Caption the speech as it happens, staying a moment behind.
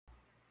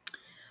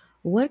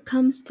What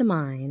comes to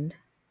mind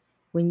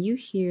when you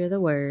hear the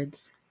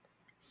words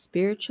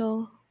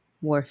spiritual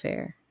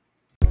warfare?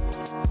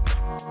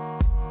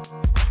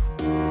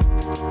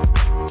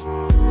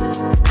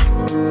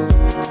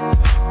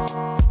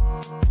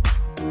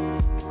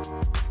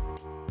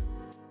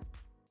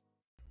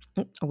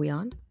 Are we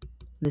on?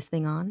 This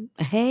thing on?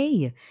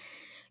 Hey,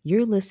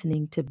 you're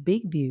listening to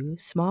Big View,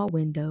 Small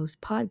Windows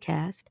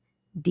podcast,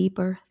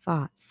 Deeper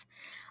Thoughts.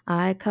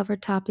 I cover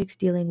topics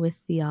dealing with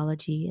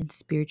theology and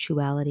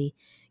spirituality,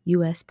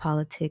 U.S.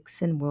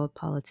 politics and world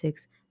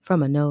politics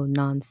from a no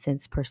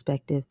nonsense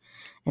perspective.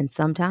 And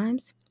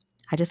sometimes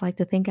I just like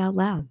to think out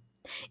loud.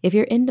 If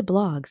you're into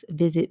blogs,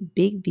 visit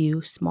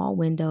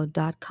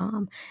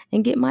bigviewsmallwindow.com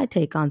and get my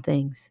take on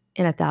things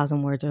in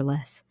 1,000 words or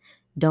less.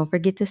 Don't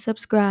forget to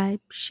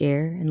subscribe,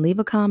 share, and leave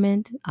a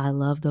comment. I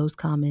love those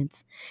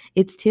comments.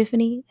 It's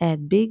Tiffany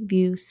at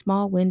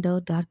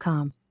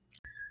bigviewsmallwindow.com.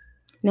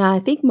 Now,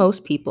 I think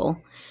most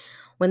people,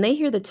 when they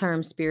hear the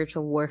term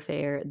spiritual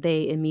warfare,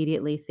 they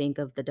immediately think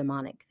of the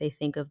demonic. They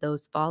think of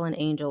those fallen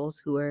angels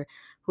who are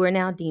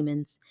now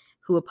demons,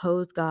 who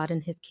oppose God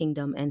and his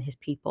kingdom and his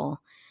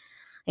people.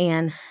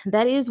 And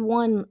that is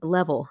one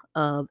level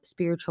of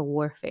spiritual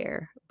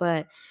warfare.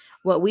 But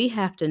what we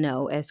have to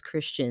know as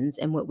Christians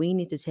and what we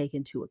need to take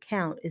into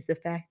account is the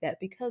fact that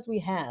because we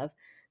have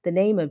the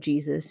name of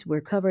Jesus,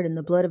 we're covered in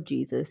the blood of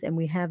Jesus, and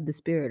we have the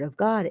Spirit of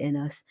God in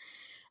us,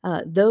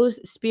 those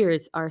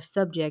spirits are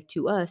subject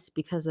to us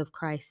because of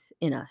Christ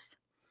in us.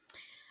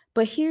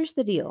 But here's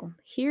the deal.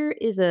 Here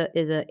is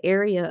a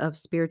area of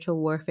spiritual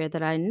warfare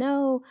that I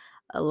know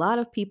a lot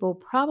of people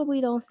probably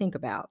don't think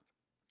about.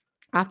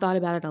 I've thought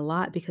about it a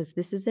lot because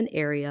this is an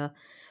area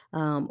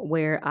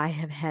where I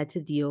have had to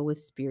deal with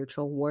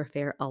spiritual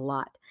warfare a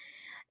lot.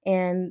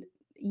 And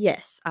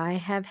yes, I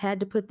have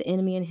had to put the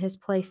enemy in his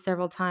place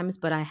several times,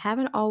 but I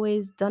haven't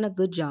always done a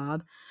good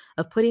job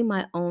of putting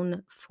my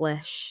own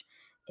flesh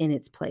in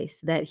its place.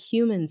 That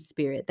human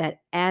spirit,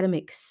 that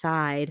Adamic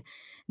side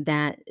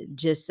that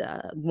just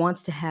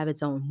wants to have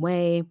its own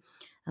way.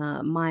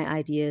 My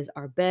ideas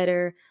are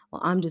better. Well,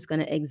 I'm just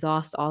going to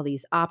exhaust all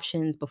these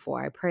options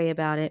before I pray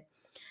about it.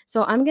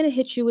 So I'm going to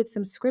hit you with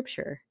some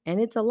scripture, and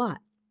it's a lot.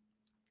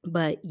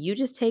 But you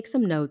just take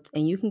some notes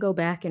and you can go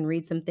back and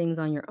read some things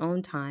on your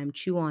own time,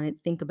 chew on it,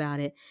 think about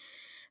it.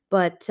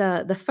 But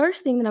the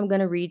first thing that I'm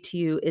going to read to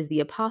you is the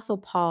Apostle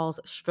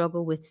Paul's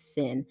struggle with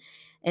sin.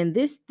 And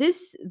this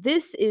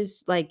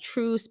is like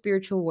true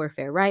spiritual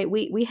warfare, right?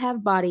 We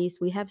have bodies,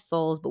 we have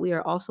souls, but we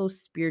are also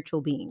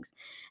spiritual beings.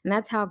 And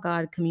that's how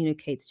God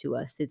communicates to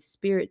us. It's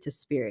spirit to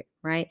spirit,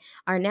 right?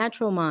 Our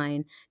natural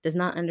mind does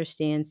not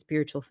understand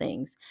spiritual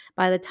things.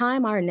 By the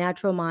time our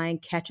natural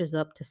mind catches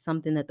up to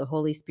something that the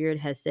Holy Spirit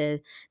has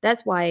said,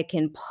 that's why it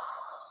can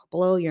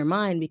blow your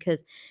mind,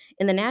 because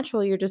in the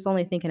natural, you're just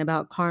only thinking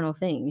about carnal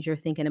things. You're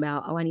thinking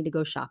about, oh, I need to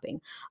go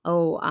shopping.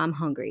 Oh, I'm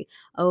hungry.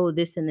 Oh,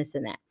 this and this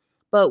and that.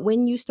 But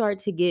when you start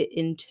to get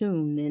in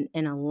tune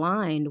and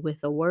aligned with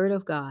the word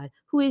of God,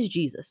 who is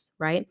Jesus,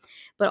 right?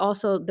 But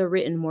also the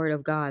written word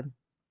of God,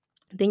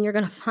 then you're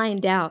going to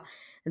find out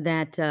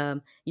that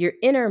your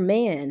inner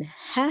man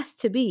has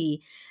to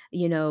be,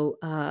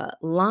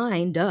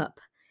 lined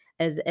up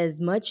as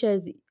much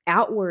as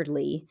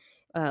outwardly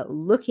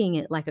looking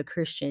at like a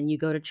Christian. You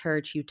go to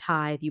church, you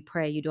tithe, you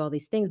pray, you do all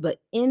these things, but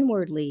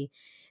inwardly,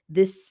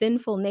 this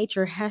sinful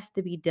nature has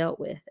to be dealt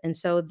with. And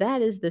so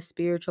that is the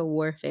spiritual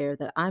warfare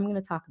that I'm going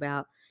to talk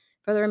about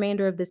for the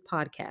remainder of this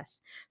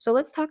podcast. So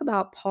let's talk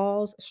about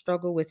Paul's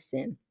struggle with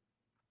sin.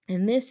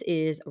 And this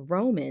is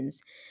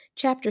Romans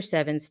chapter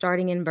 7,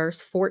 starting in verse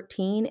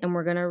 14, and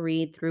we're going to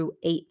read through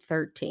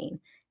 8:13.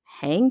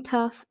 Hang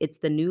tough. It's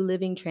the New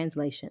Living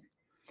Translation.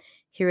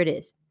 Here it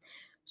is.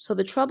 So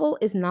the trouble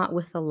is not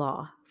with the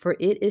law, for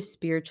it is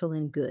spiritual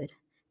and good.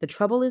 The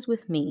trouble is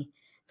with me,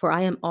 for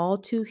I am all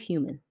too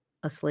human,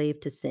 a slave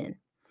to sin.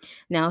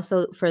 Now,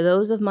 so for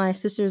those of my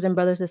sisters and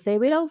brothers that say,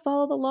 we don't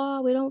follow the law,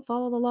 we don't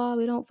follow the law,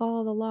 we don't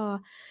follow the law,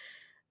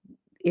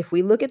 if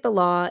we look at the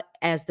law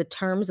as the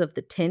terms of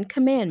the 10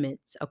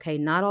 commandments, okay,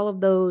 not all of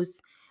those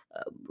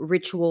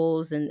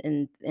rituals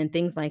and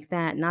things like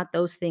that, not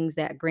those things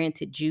that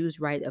granted Jews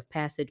right of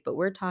passage, but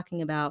we're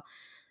talking about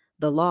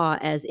the law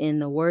as in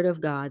the word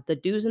of God, the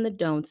do's and the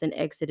don'ts in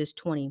Exodus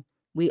 20.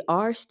 We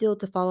are still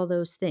to follow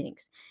those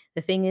things.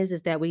 The thing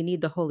is that we need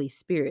the Holy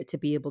Spirit to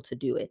be able to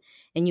do it.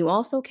 And you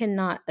also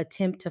cannot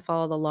attempt to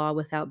follow the law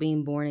without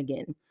being born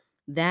again.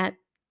 That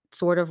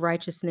sort of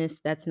righteousness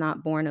that's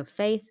not born of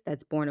faith,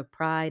 that's born of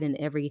pride and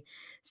every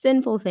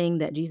sinful thing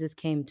that Jesus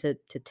came to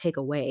take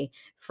away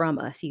from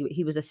us.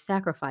 He was a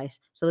sacrifice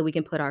so that we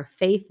can put our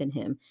faith in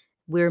him.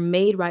 We're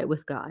made right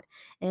with God.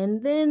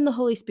 And then the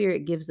Holy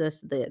Spirit gives us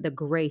the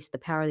grace, the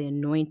power, the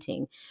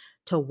anointing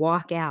to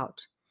walk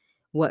out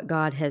what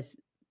God has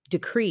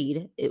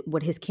decreed,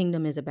 what his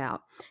kingdom is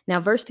about.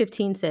 Now, verse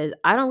 15 says,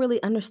 I don't really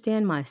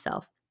understand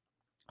myself,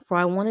 for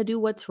I want to do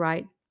what's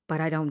right, but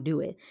I don't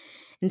do it.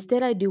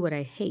 Instead, I do what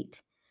I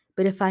hate.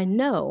 But if I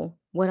know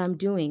what I'm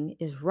doing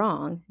is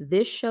wrong,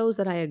 this shows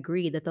that I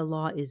agree that the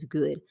law is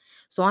good.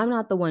 So I'm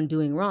not the one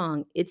doing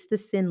wrong. It's the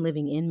sin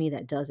living in me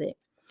that does it.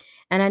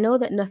 And I know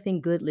that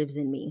nothing good lives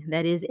in me,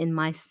 that is, in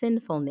my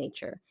sinful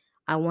nature.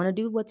 I want to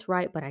do what's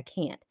right, but I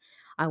can't.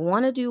 I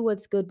want to do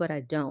what's good, but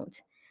I don't.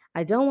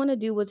 I don't want to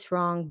do what's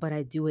wrong, but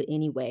I do it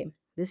anyway.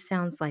 This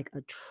sounds like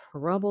a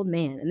troubled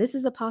man. And this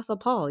is Apostle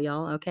Paul,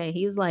 y'all. Okay.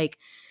 He's like,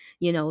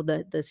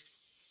 the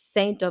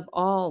saint of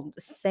all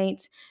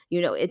saints.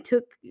 It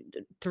took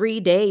 3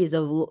 days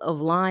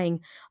of lying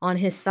on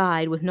his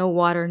side with no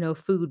water, no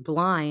food,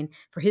 blind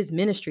for his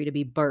ministry to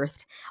be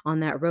birthed on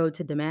that road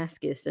to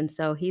Damascus. And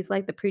so he's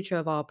like the preacher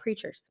of all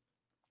preachers.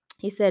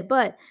 He said,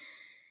 "But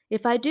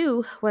if I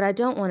do what I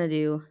don't want to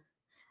do,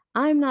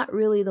 I'm not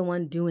really the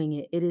one doing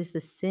it. It is the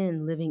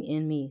sin living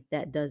in me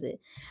that does it."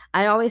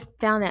 I always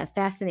found that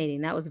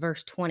fascinating. That was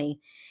verse 20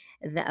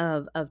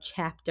 of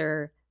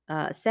chapter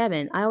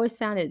 7. I always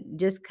found it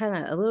just kind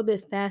of a little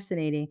bit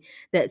fascinating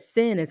that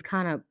sin is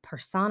kind of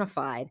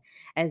personified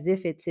as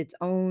if it's its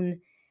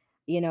own,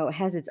 it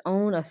has its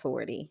own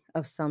authority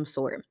of some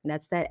sort.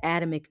 That's that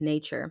Adamic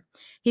nature.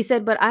 He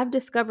said, "But I've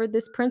discovered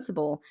this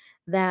principle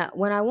that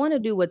when I want to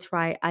do what's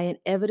right, I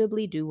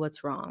inevitably do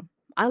what's wrong.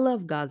 I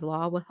love God's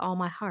law with all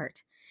my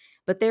heart.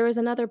 But there is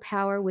another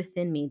power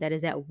within me that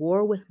is at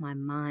war with my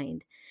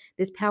mind.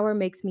 This power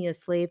makes me a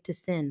slave to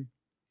sin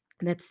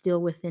that's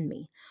still within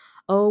me.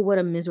 Oh, what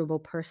a miserable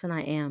person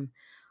I am.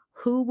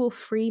 Who will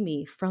free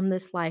me from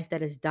this life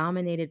that is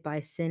dominated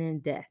by sin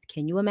and death?"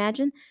 Can you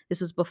imagine?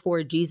 This was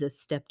before Jesus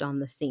stepped on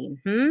the scene.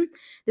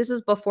 This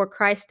was before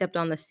Christ stepped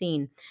on the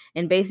scene.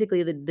 And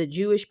basically, the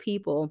Jewish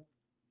people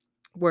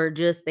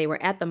they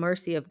were at the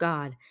mercy of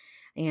God.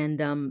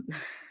 And and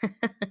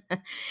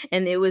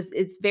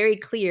it's very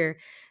clear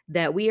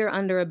that we are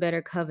under a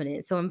better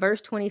covenant. So in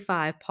verse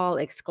 25, Paul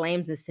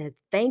exclaims and says,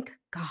 "Thank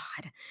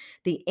God.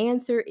 The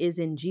answer is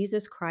in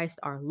Jesus Christ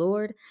our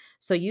Lord."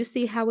 So you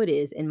see how it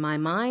is. In my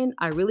mind,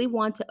 I really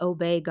want to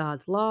obey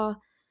God's law,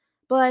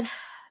 but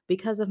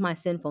because of my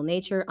sinful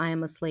nature, I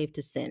am a slave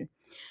to sin.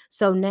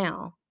 So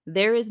now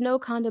there is no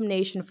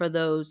condemnation for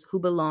those who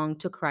belong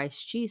to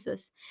Christ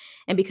Jesus.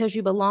 And because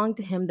you belong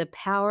to him, the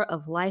power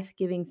of the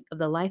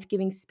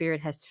life-giving spirit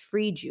has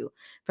freed you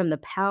from the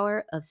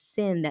power of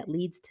sin that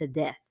leads to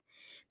death.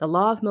 The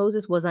law of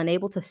Moses was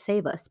unable to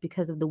save us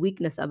because of the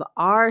weakness of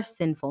our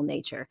sinful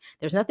nature.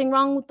 There's nothing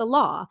wrong with the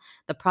law.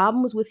 The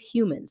problem was with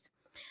humans.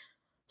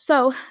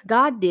 So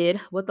God did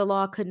what the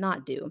law could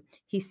not do.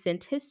 He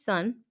sent his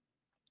son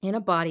in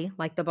a body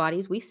like the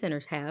bodies we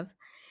sinners have.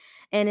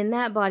 And in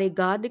that body,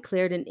 God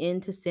declared an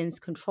end to sin's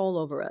control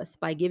over us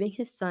by giving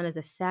his son as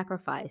a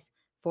sacrifice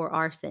for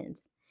our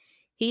sins.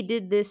 He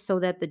did this so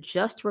that the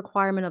just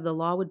requirement of the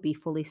law would be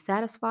fully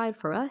satisfied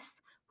for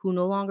us who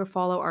no longer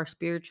follow our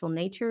spiritual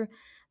nature,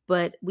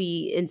 but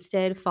we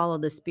instead follow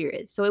the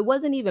Spirit. So it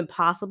wasn't even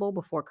possible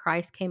before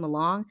Christ came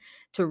along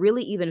to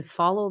really even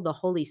follow the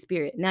Holy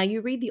Spirit. Now,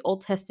 you read the Old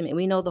Testament,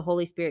 we know the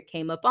Holy Spirit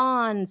came up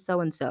on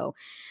so and so.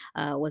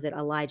 Was it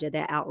Elijah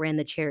that outran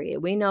the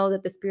chariot? We know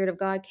that the Spirit of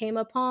God came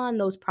upon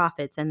those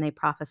prophets and they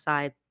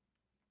prophesied.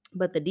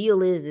 But the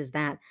deal is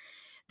that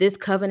this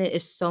covenant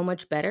is so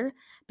much better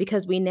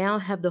because we now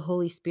have the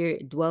Holy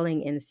Spirit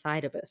dwelling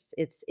inside of us.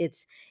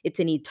 It's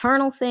an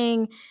eternal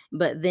thing,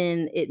 but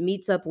then it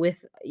meets up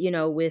with,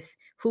 with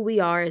who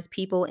we are as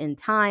people in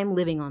time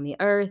living on the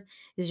earth.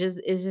 It's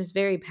just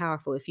very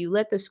powerful. If you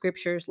let the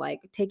scriptures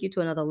like take you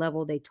to another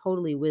level, they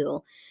totally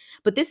will.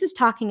 But this is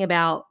talking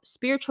about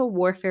spiritual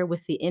warfare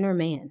with the inner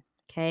man.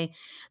 Okay.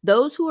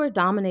 Those who are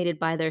dominated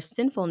by their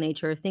sinful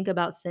nature think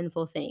about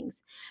sinful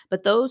things.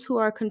 But those who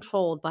are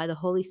controlled by the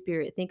Holy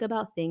Spirit think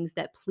about things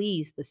that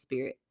please the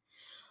Spirit.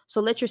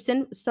 So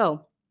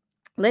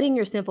letting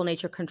your sinful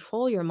nature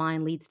control your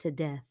mind leads to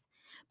death,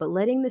 but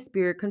letting the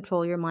Spirit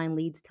control your mind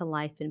leads to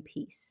life and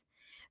peace.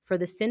 For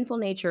the sinful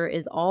nature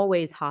is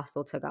always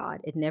hostile to God.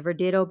 It never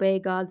did obey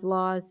God's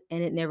laws,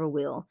 and it never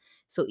will.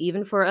 So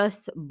even for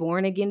us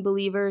born again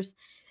believers,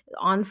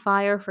 on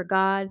fire for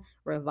God,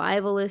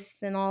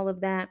 revivalists, and all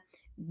of that,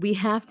 we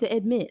have to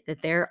admit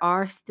that there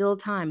are still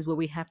times where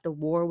we have to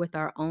war with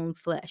our own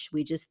flesh.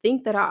 We just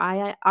think that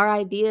our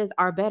ideas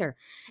are better.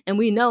 And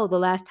we know the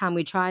last time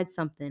we tried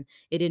something,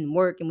 it didn't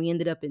work and we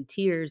ended up in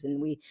tears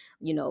and we,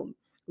 you know,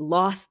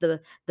 lost the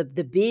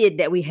bid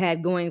that we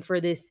had going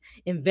for this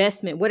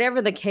investment.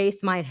 Whatever the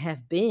case might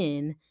have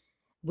been,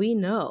 we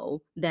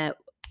know that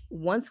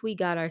once we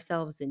got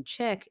ourselves in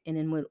check and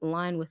in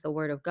line with the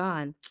word of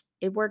God,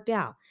 it worked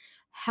out.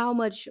 How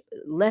much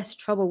less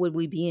trouble would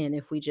we be in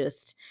if we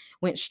just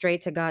went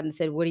straight to God and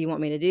said, "What do you want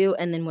me to do?"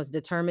 And then was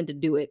determined to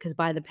do it? Because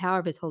by the power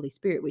of his Holy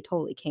Spirit, we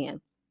totally can.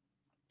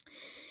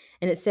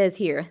 And it says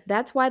here,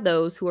 "That's why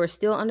those who are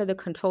still under the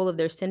control of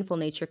their sinful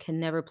nature can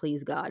never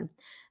please God.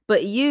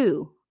 But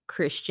you,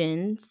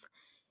 Christians,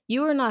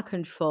 you are not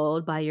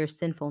controlled by your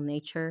sinful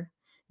nature.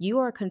 You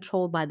are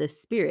controlled by the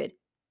Spirit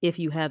if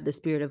you have the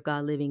Spirit of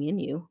God living in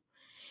you.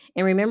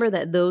 And remember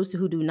that those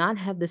who do not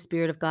have the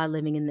Spirit of God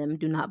living in them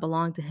do not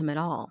belong to Him at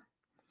all."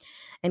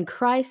 and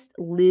Christ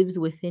lives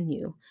within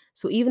you.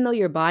 So even though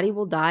your body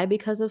will die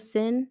because of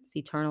sin, it's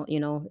eternal,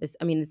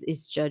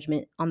 it's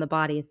judgment on the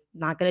body,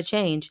 not going to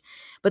change,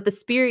 but the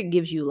spirit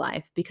gives you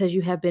life because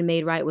you have been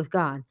made right with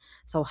God.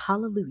 So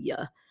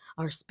hallelujah,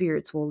 our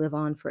spirits will live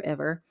on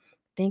forever.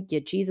 Thank you,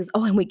 Jesus.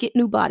 Oh, and we get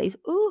new bodies.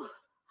 Ooh,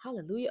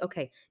 hallelujah.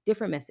 Okay,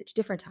 different message,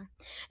 different time.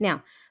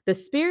 Now, the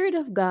Spirit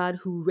of God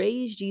who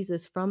raised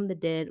Jesus from the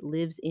dead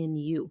lives in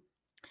you.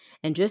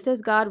 And just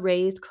as God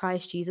raised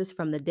Christ Jesus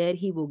from the dead,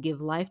 he will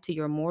give life to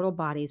your mortal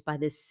bodies by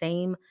this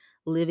same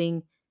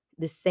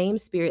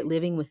spirit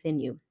living within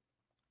you.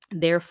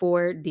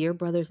 Therefore, dear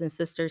brothers and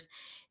sisters,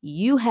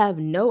 you have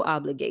no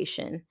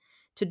obligation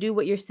to do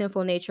what your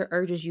sinful nature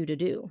urges you to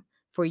do.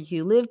 For if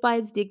you live by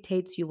its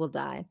dictates, you will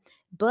die.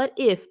 But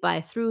if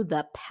by through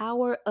the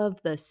power of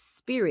the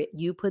Spirit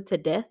you put to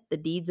death the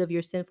deeds of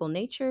your sinful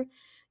nature,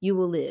 you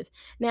will live.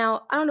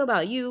 Now, I don't know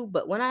about you,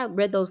 but when I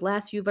read those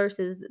last few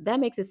verses, that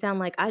makes it sound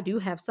like I do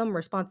have some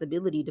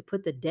responsibility to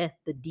put to death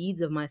the deeds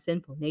of my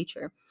sinful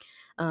nature.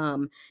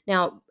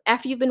 Now,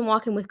 after you've been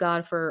walking with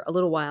God for a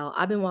little while,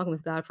 I've been walking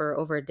with God for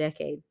over a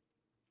decade,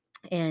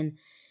 and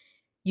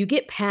you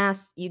get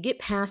past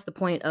the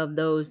point of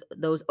those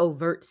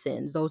overt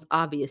sins, those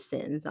obvious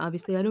sins.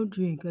 Obviously, I don't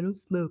drink, I don't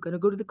smoke, I don't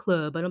go to the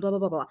club, I don't blah blah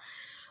blah blah.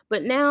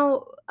 But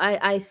now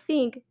I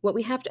think what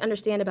we have to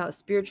understand about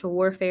spiritual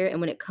warfare and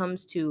when it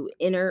comes to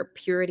inner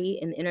purity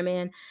in the inner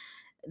man,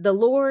 the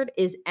Lord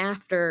is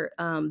after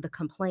the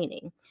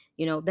complaining.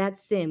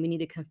 That's sin. We need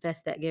to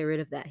confess that, get rid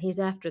of that. He's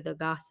after the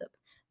gossip,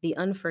 the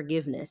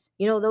unforgiveness.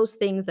 Those are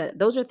things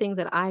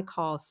that I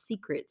call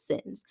secret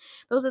sins.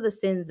 Those are the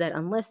sins that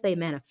unless they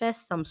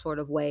manifest some sort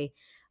of way,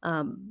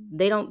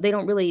 they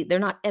don't really, they're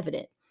not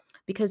evident.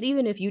 Because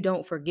even if you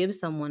don't forgive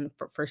someone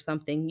for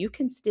something, you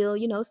can still,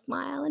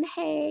 smile and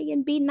hey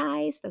and be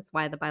nice. That's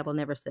why the Bible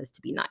never says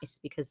to be nice,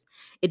 because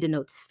it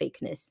denotes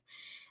fakeness.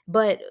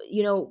 But,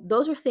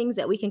 those are things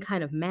that we can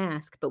kind of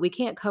mask, but we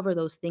can't cover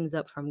those things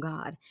up from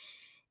God.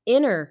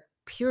 Inner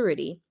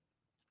purity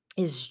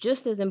is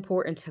just as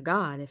important to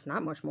God, if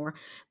not much more,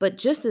 but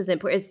just as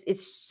important.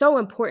 It's so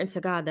important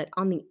to God that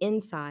on the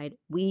inside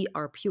we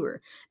are pure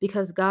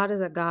because God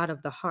is a God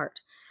of the heart.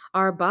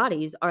 Our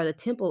bodies are the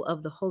temple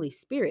of the Holy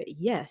Spirit.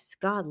 Yes,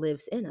 God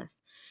lives in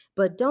us.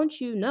 But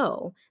don't you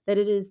know that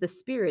it is the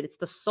spirit, it's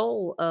the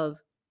soul of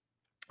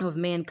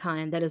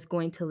mankind that is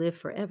going to live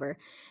forever.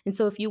 And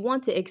so, if you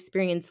want to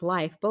experience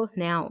life both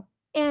now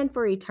and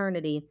for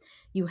eternity,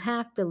 you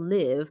have to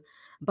live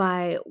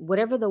by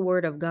whatever the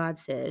word of God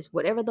says,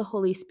 whatever the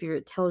Holy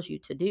Spirit tells you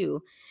to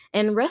do,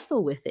 and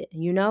wrestle with it.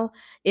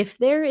 If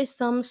there is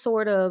some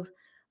sort of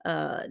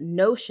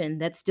notion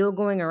that's still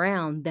going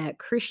around that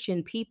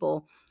Christian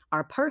people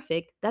are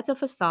perfect, that's a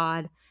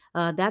facade,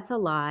 that's a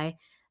lie.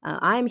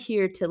 I'm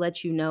here to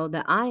let you know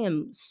that I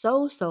am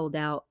so sold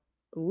out,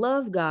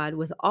 love God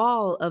with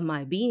all of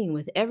my being,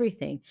 with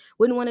everything.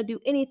 Wouldn't want to do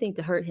anything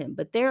to hurt him.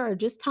 But there are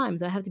just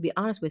times I have to be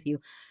honest with you.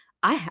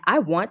 I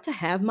want to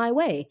have my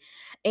way,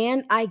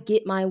 and I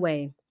get my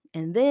way.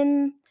 And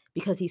then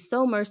because he's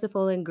so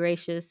merciful and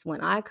gracious,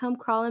 when I come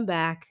crawling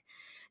back,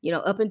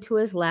 up into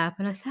his lap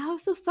and I say, "I'm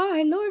so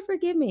sorry, Lord,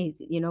 forgive me." He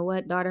said, "You know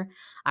what, daughter?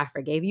 I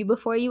forgave you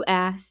before you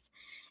asked."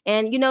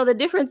 And the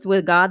difference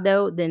with God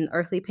though than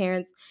earthly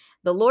parents,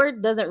 the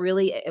Lord doesn't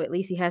really, at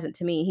least he hasn't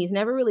to me. He's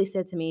never really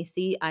said to me,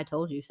 "See, I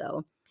told you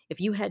so. If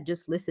you had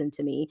just listened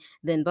to me,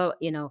 then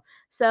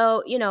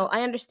so,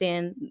 I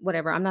understand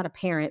whatever. I'm not a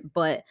parent,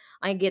 but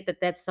I get that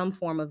that's some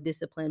form of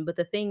discipline. But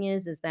the thing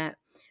is that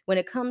when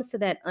it comes to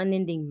that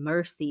unending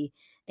mercy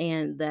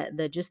and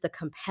the just the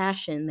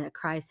compassion that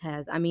Christ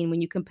has, I mean,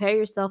 when you compare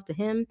yourself to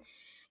him,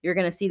 you're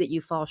going to see that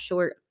you fall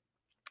short.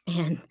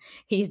 And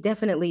he's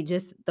definitely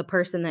just the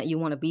person that you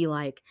want to be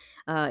like,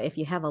 if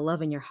you have a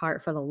love in your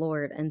heart for the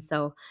Lord. And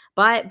so,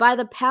 by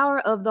the power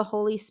of the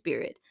Holy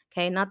Spirit,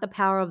 okay, not the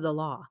power of the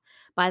law,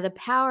 by the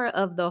power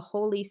of the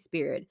Holy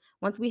Spirit,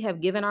 once we have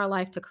given our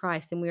life to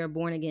Christ and we are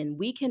born again,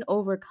 we can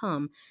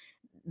overcome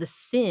the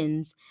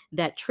sins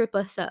that trip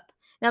us up.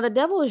 Now the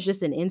devil is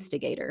just an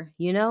instigator,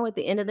 at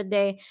the end of the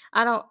day.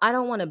 I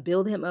don't want to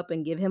build him up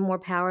and give him more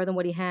power than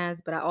what he has,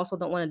 but I also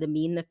don't want to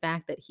demean the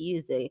fact that he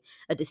is a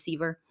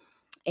deceiver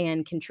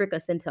and can trick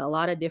us into a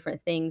lot of different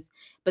things.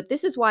 But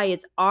this is why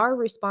it's our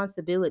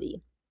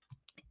responsibility.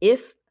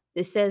 If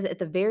it says at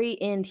the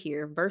very end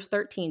here, verse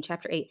 13,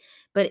 chapter 8,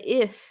 but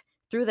if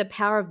through the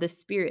power of the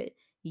Spirit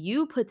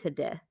you put to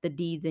death the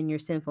deeds in your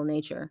sinful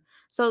nature.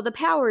 So the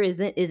power is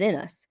in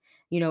us,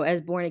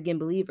 as born again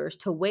believers,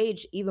 to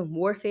wage even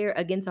warfare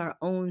against our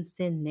own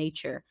sin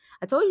nature.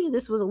 I told you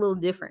this was a little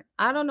different.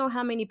 I don't know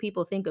how many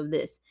people think of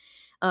this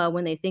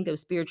when they think of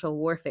spiritual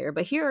warfare,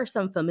 but here are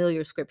some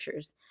familiar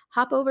scriptures.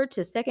 Hop over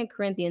to 2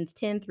 Corinthians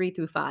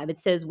 10:3-5. It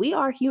says, "We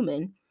are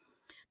human,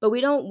 but we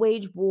don't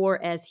wage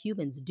war as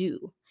humans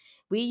do.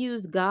 We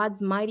use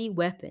God's mighty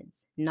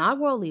weapons, not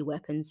worldly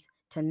weapons,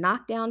 to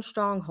knock down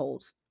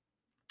strongholds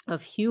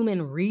of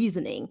human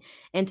reasoning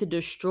and to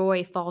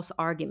destroy false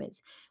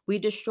arguments. We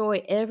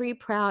destroy every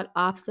proud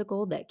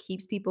obstacle that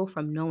keeps people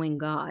from knowing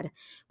God.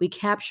 We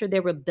capture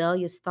their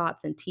rebellious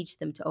thoughts and teach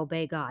them to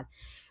obey God."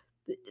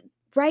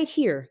 Right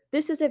here,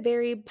 this is a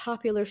very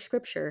popular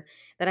scripture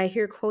that I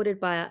hear quoted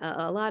by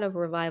a lot of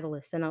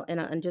revivalists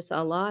and just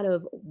a lot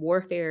of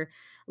warfare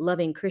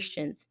loving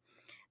Christians.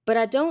 But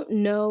I don't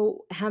know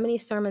how many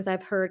sermons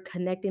I've heard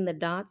connecting the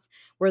dots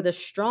where the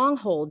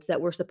strongholds that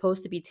we're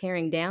supposed to be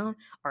tearing down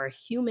are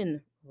human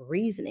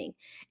reasoning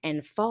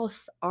and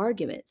false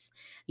arguments.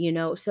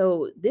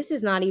 So this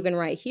is not even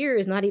right here,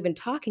 is not even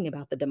talking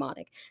about the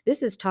demonic.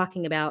 This is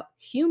talking about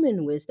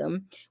human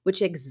wisdom,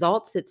 which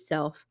exalts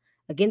itself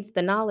against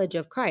the knowledge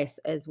of Christ,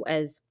 as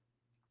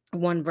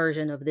one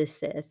version of this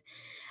says.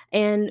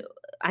 And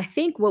I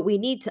think what we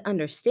need to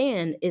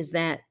understand is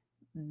that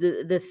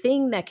the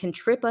thing that can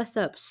trip us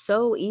up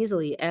so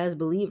easily as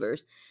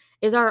believers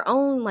is our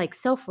own like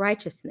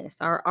self-righteousness,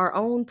 our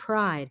own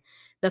pride.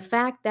 The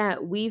fact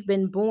that we've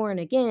been born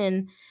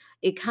again,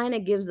 it kind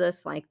of gives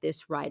us like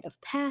this rite of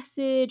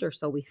passage, or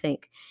so we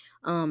think,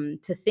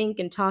 to think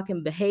and talk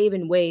and behave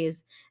in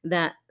ways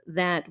that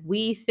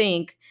we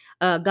think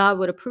God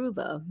would approve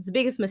of. It's the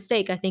biggest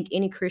mistake I think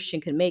any Christian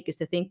can make, is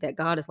to think that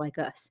God is like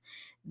us.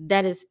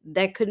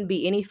 That couldn't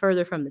be any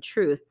further from the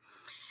truth.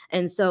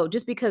 And so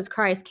just because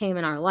Christ came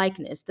in our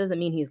likeness doesn't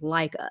mean he's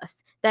like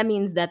us. That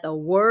means that the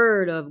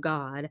word of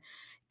God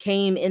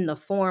came in the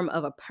form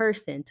of a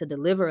person to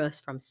deliver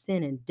us from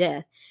sin and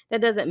death. That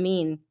doesn't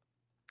mean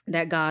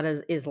that God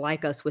is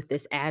like us with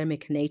this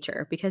Adamic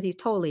nature, because he's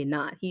totally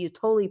not. He is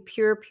totally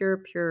pure, pure,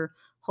 pure,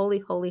 holy,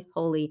 holy,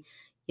 holy.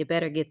 You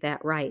better get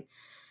that right.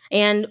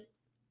 And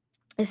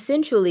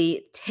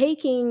essentially,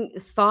 taking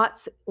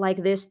thoughts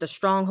like this, the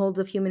strongholds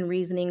of human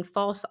reasoning,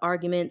 false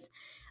arguments,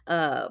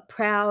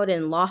 proud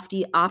and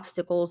lofty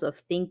obstacles of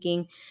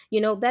thinking,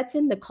 that's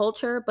in the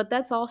culture, but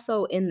that's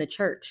also in the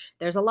church.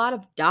 There's a lot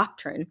of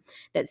doctrine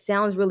that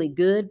sounds really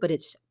good, but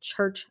it's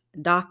church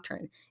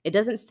doctrine. It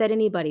doesn't set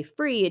anybody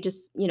free. It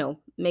just,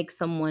 makes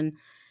someone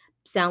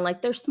sound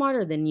like they're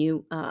smarter than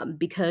you,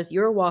 because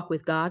your walk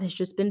with God has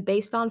just been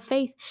based on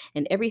faith.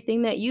 And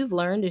everything that you've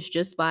learned is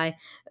just by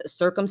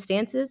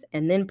circumstances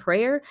and then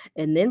prayer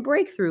and then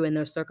breakthrough in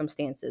those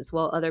circumstances.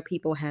 While other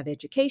people have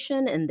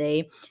education and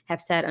they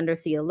have sat under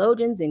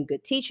theologians and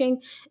good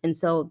teaching. And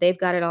so they've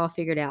got it all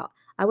figured out.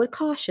 I would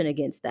caution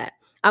against that.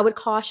 I would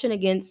caution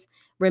against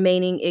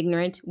remaining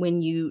ignorant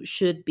when you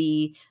should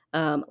be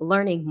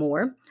learning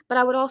more. But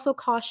I would also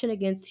caution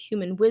against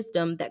human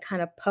wisdom that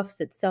kind of puffs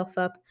itself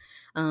up,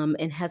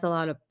 and has a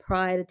lot of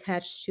pride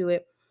attached to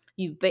it.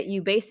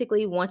 You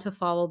basically want to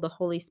follow the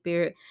Holy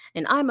Spirit.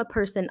 And I'm a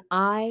person,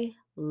 I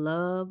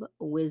love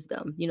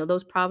wisdom.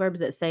 Those proverbs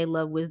that say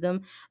love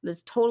wisdom,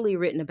 that's totally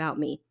written about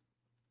me,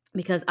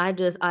 because I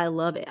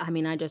love it.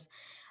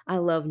 I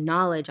love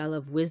knowledge, I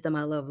love wisdom,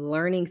 I love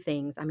learning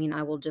things.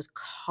 I will just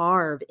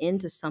carve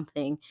into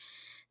something,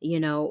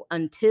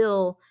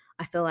 until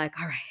I feel like,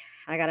 all right,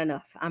 I got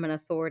enough. I'm an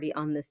authority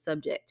on this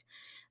subject.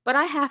 But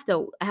I have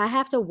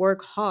to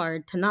work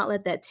hard to not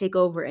let that take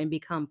over and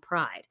become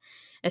pride,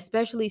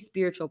 especially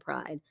spiritual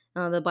pride.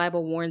 The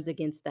Bible warns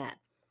against that.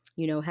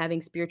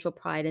 Having spiritual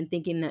pride and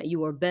thinking that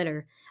you are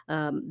better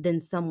than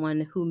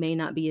someone who may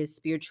not be as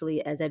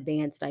spiritually as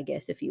advanced, I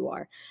guess, if you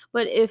are.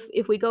 But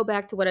if we go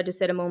back to what I just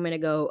said a moment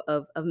ago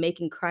of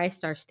making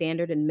Christ our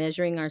standard and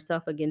measuring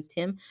ourselves against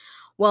him,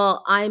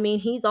 well,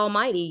 he's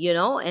almighty,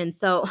 and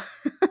so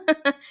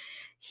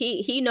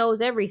he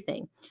knows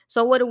everything.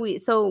 So what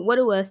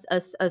do us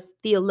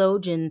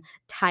theologian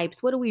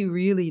types, what do we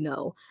really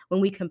know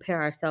when we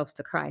compare ourselves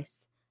to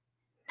Christ?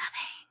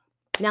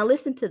 Nothing. Now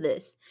listen to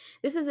this.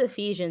 This is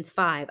Ephesians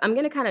 5. I'm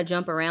going to kind of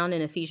jump around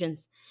in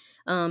Ephesians,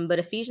 but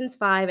Ephesians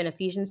 5 and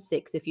Ephesians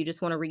 6, if you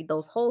just want to read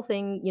those whole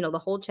thing, the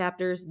whole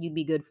chapters, you'd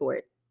be good for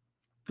it.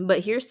 But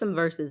here's some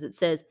verses. It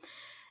says,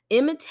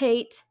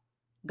 imitate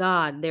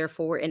God,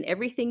 therefore, in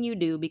everything you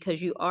do,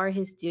 because you are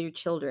his dear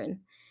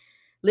children.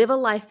 Live a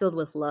life filled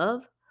with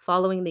love,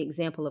 following the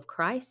example of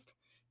Christ.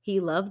 He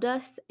loved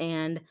us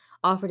and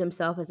offered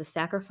himself as a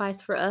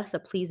sacrifice for us, a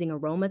pleasing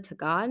aroma to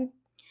God.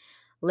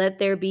 Let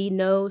there be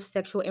no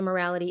sexual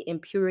immorality,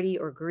 impurity,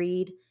 or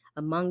greed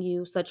among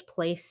you. Such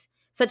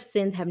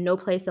sins have no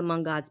place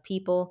among God's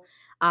people.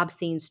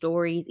 Obscene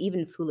stories,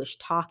 even foolish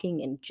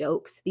talking and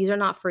jokes, these are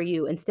not for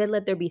you. Instead,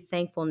 let there be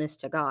thankfulness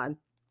to God.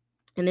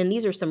 And then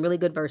these are some really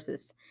good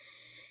verses.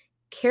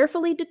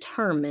 Carefully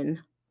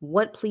determine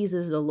what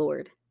pleases the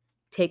Lord.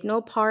 Take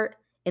no part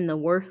in the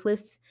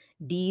worthless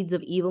deeds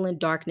of evil and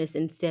darkness,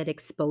 instead,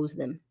 expose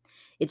them.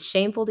 It's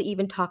shameful to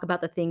even talk about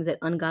the things that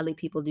ungodly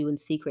people do in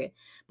secret,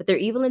 but their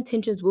evil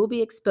intentions will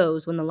be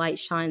exposed when the light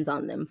shines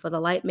on them, for the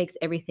light makes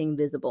everything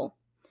visible.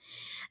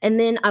 And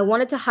then I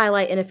wanted to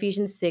highlight in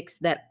Ephesians 6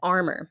 that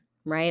armor,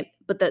 right?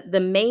 But the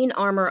main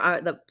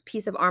armor, the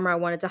piece of armor I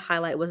wanted to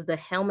highlight was the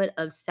helmet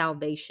of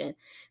salvation.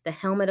 The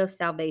helmet of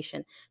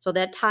salvation. So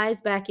that ties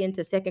back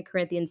into 2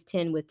 Corinthians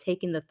 10 with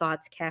taking the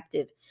thoughts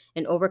captive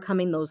and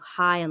overcoming those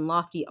high and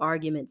lofty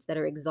arguments that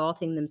are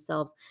exalting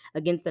themselves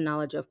against the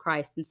knowledge of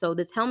Christ. And so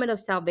this helmet of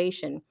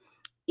salvation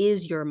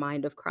is your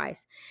mind of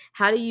Christ?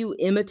 How do you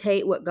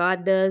imitate what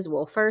God does?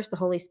 Well, first, the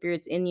Holy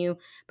Spirit's in you,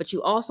 but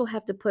you also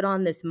have to put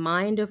on this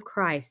mind of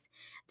Christ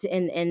to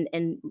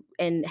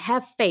and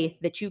have faith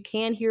that you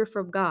can hear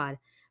from God,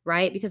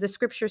 right? Because the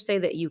scriptures say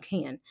that you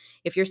can.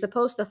 If you're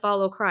supposed to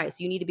follow Christ,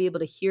 you need to be able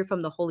to hear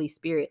from the Holy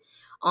Spirit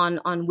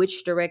on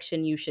which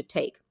direction you should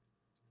take.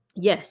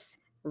 Yes,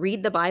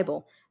 read the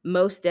Bible.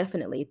 Most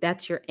definitely.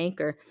 That's your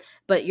anchor.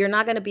 But you're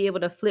not going to be able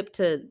to flip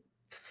to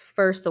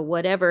first or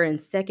whatever and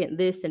second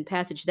this and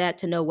passage that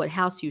to know what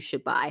house you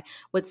should buy,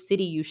 what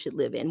city you should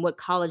live in, what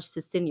college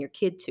to send your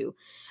kid to.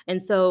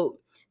 And so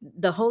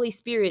the Holy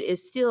Spirit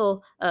is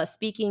still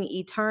speaking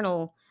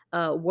eternal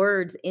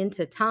words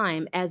into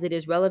time as it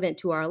is relevant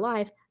to our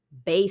life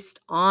based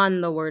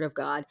on the word of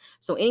God.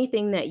 So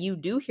anything that you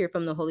do hear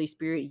from the Holy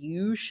Spirit,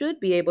 you should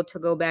be able to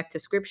go back to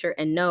scripture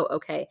and know,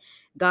 okay,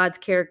 God's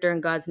character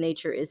and God's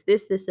nature is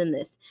this, this, and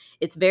this.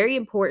 It's very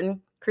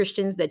important,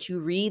 Christians, that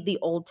you read the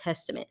Old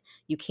Testament.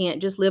 You can't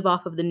just live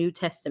off of the New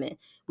Testament.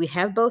 We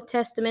have both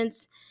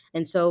testaments,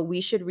 and so we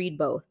should read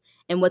both.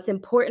 And what's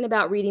important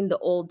about reading the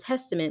Old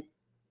Testament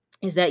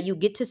is that you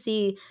get to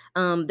see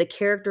the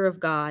character of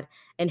God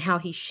and how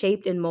he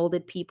shaped and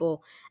molded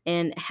people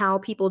and how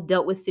people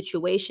dealt with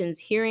situations,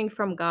 hearing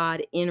from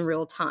God in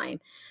real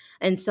time.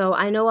 And so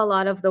I know a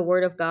lot of the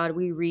word of God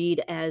we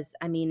read as,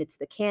 I mean, it's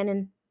the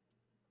canon,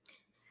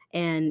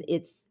 and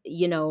it's,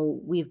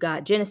 we've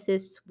got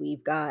Genesis,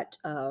 we've got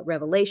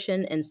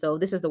Revelation, and so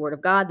this is the word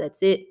of God,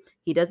 that's it.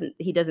 He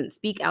doesn't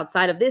speak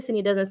outside of this, and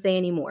he doesn't say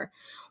anymore.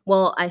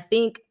 Well, I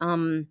think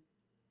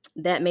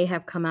that may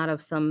have come out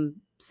of some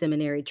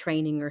seminary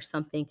training or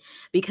something,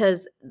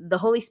 because the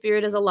Holy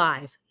Spirit is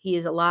alive. He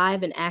is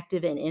alive and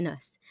active and in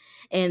us.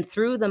 And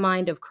through the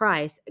mind of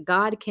Christ,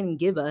 God can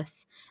give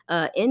us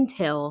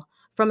intel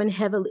from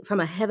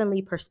a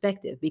heavenly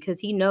perspective, because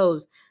he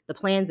knows the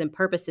plans and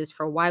purposes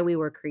for why we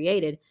were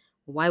created.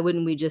 Why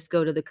wouldn't we just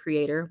go to the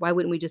creator? Why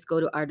wouldn't we just go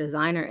to our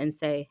designer and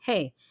say,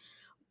 hey,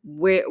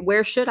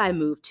 where should I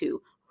move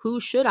to? Who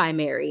should I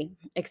marry?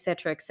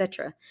 Etc.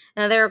 Etc.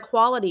 Now there are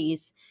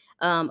qualities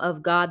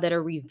of God that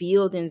are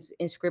revealed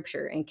in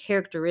Scripture, and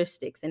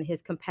characteristics, and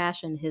His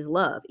compassion, His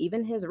love,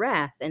 even His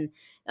wrath, and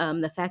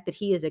the fact that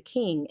He is a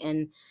king.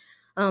 And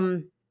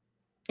um,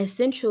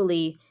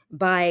 essentially,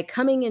 by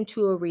coming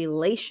into a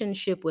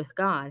relationship with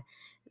God,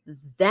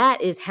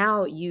 that is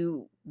how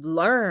you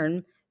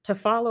learn to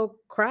follow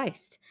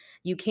Christ.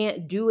 You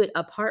can't do it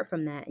apart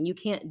from that, and you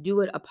can't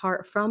do it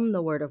apart from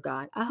the word of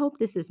God. I hope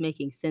this is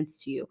making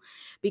sense to you,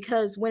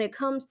 because when it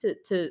comes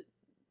to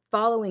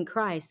following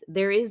Christ,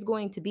 there is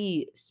going to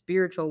be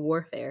spiritual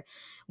warfare.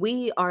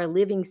 We are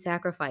living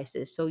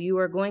sacrifices, so you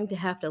are going to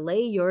have to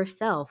lay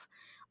yourself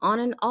on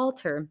an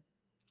altar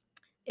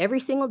every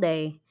single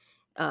day,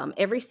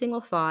 every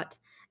single thought.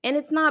 And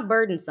it's not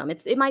burdensome.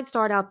 It might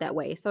start out that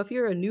way. So if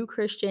you're a new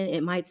Christian,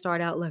 it might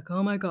start out like,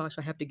 oh my gosh,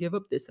 I have to give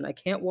up this, and I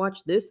can't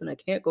watch this, and I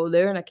can't go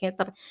there, and I can't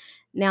stop.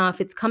 Now, if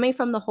it's coming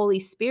from the Holy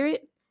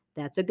Spirit,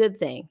 that's a good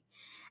thing,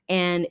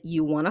 and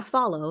you want to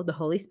follow the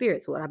Holy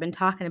Spirit. So what I've been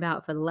talking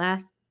about for the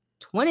last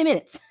 20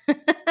 minutes.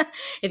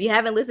 If you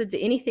haven't listened to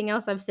anything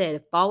else I've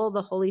said, follow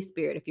the Holy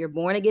Spirit. If you're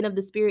born again of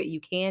the Spirit,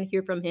 you can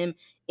hear from him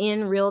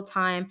in real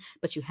time,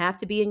 but you have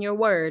to be in your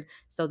word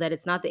so that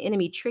it's not the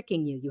enemy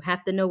tricking you. You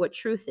have to know what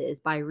truth is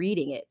by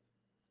reading it.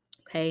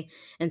 Okay.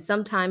 And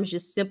sometimes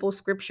just simple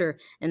scripture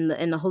and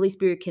the Holy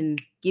Spirit can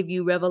give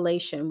you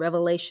revelation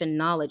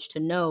knowledge to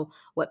know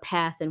what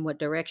path and what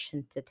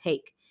direction to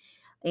take.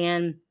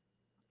 And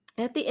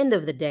at the end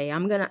of the day,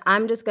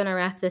 I'm just gonna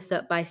wrap this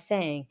up by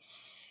saying,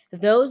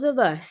 those of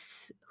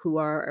us who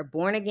are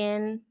born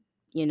again,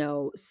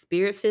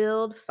 spirit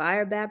filled,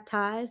 fire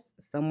baptized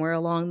somewhere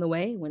along the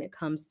way when it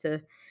comes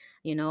to,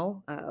 you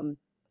know, um,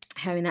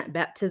 having that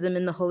baptism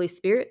in the Holy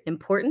Spirit,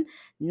 important.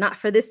 Not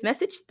for this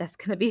message. That's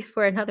going to be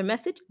for another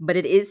message, but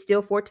it is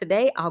still for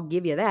today. I'll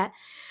give you that.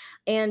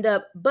 And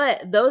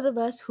but those of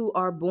us who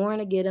are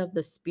born again of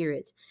the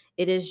Spirit,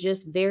 it is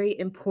just very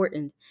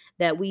important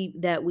that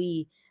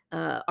we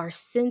are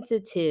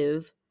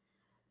sensitive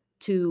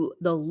to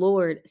the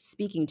Lord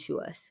speaking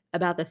to us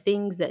about the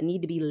things that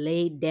need to be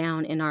laid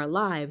down in our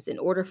lives in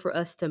order for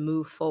us to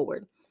move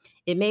forward.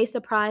 It may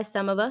surprise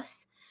some of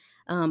us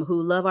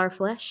who love our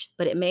flesh,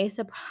 but it may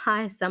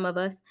surprise some of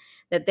us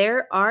that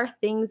there are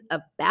things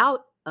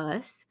about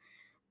us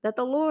that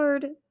the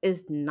Lord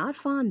is not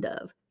fond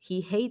of.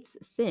 He hates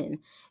sin.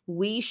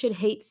 We should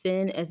hate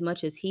sin as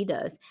much as he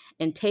does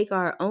and take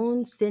our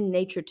own sin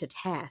nature to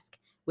task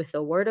with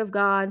the word of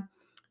God,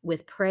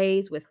 with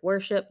praise, with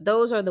worship.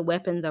 Those are the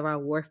weapons of our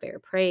warfare: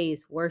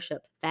 praise,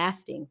 worship,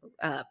 fasting,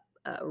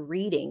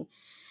 reading,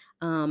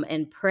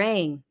 and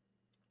praying,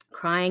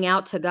 crying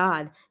out to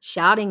God,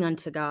 shouting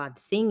unto God,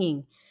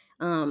 singing.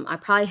 I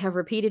probably have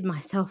repeated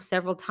myself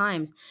several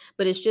times,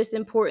 but it's just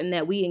important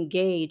that we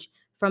engage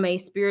from a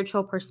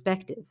spiritual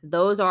perspective.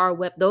 Those are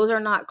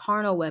not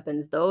carnal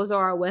weapons. Those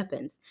are our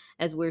weapons.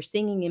 As we're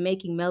singing and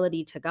making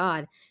melody to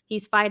God,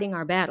 he's fighting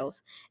our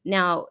battles.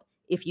 Now,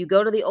 if you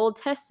go to the Old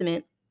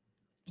Testament,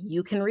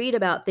 You can read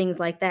about things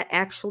like that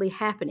actually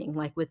happening,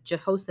 like with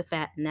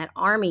Jehoshaphat and that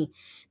army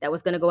that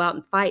was going to go out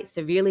and fight,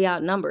 severely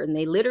outnumbered. And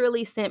they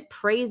literally sent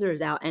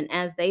praisers out. And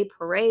as they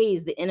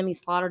praised, the enemy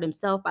slaughtered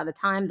himself. By the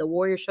time the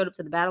warriors showed up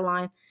to the battle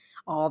line,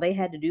 all they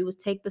had to do was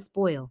take the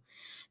spoil.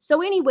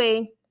 So,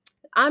 anyway,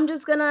 I'm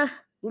just going to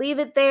leave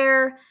it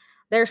there.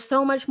 There's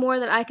so much more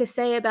that I could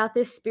say about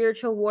this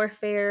spiritual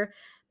warfare,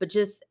 but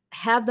just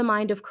have the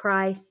mind of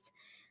Christ.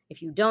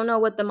 If you don't know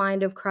what the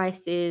mind of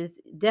Christ is,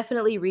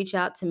 definitely reach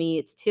out to me.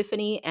 It's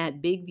Tiffany at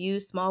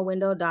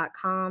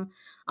bigviewsmallwindow.com.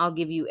 I'll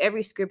give you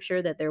every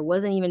scripture that there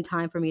wasn't even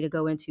time for me to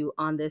go into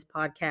on this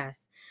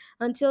podcast.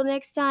 Until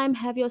next time,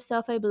 have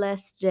yourself a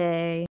blessed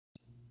day.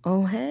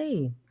 Oh,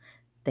 hey,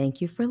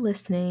 thank you for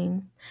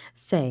listening.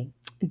 Say,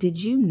 did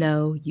you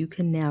know you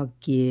can now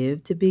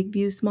give to Big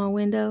View Small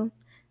Window?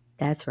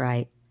 That's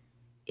right.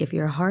 If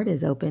your heart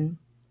is open,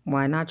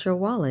 why not your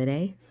wallet,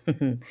 eh?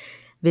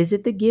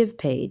 Visit the Give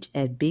page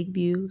at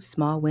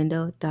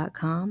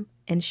bigviewsmallwindow.com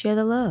and share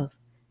the love.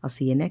 I'll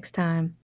see you next time.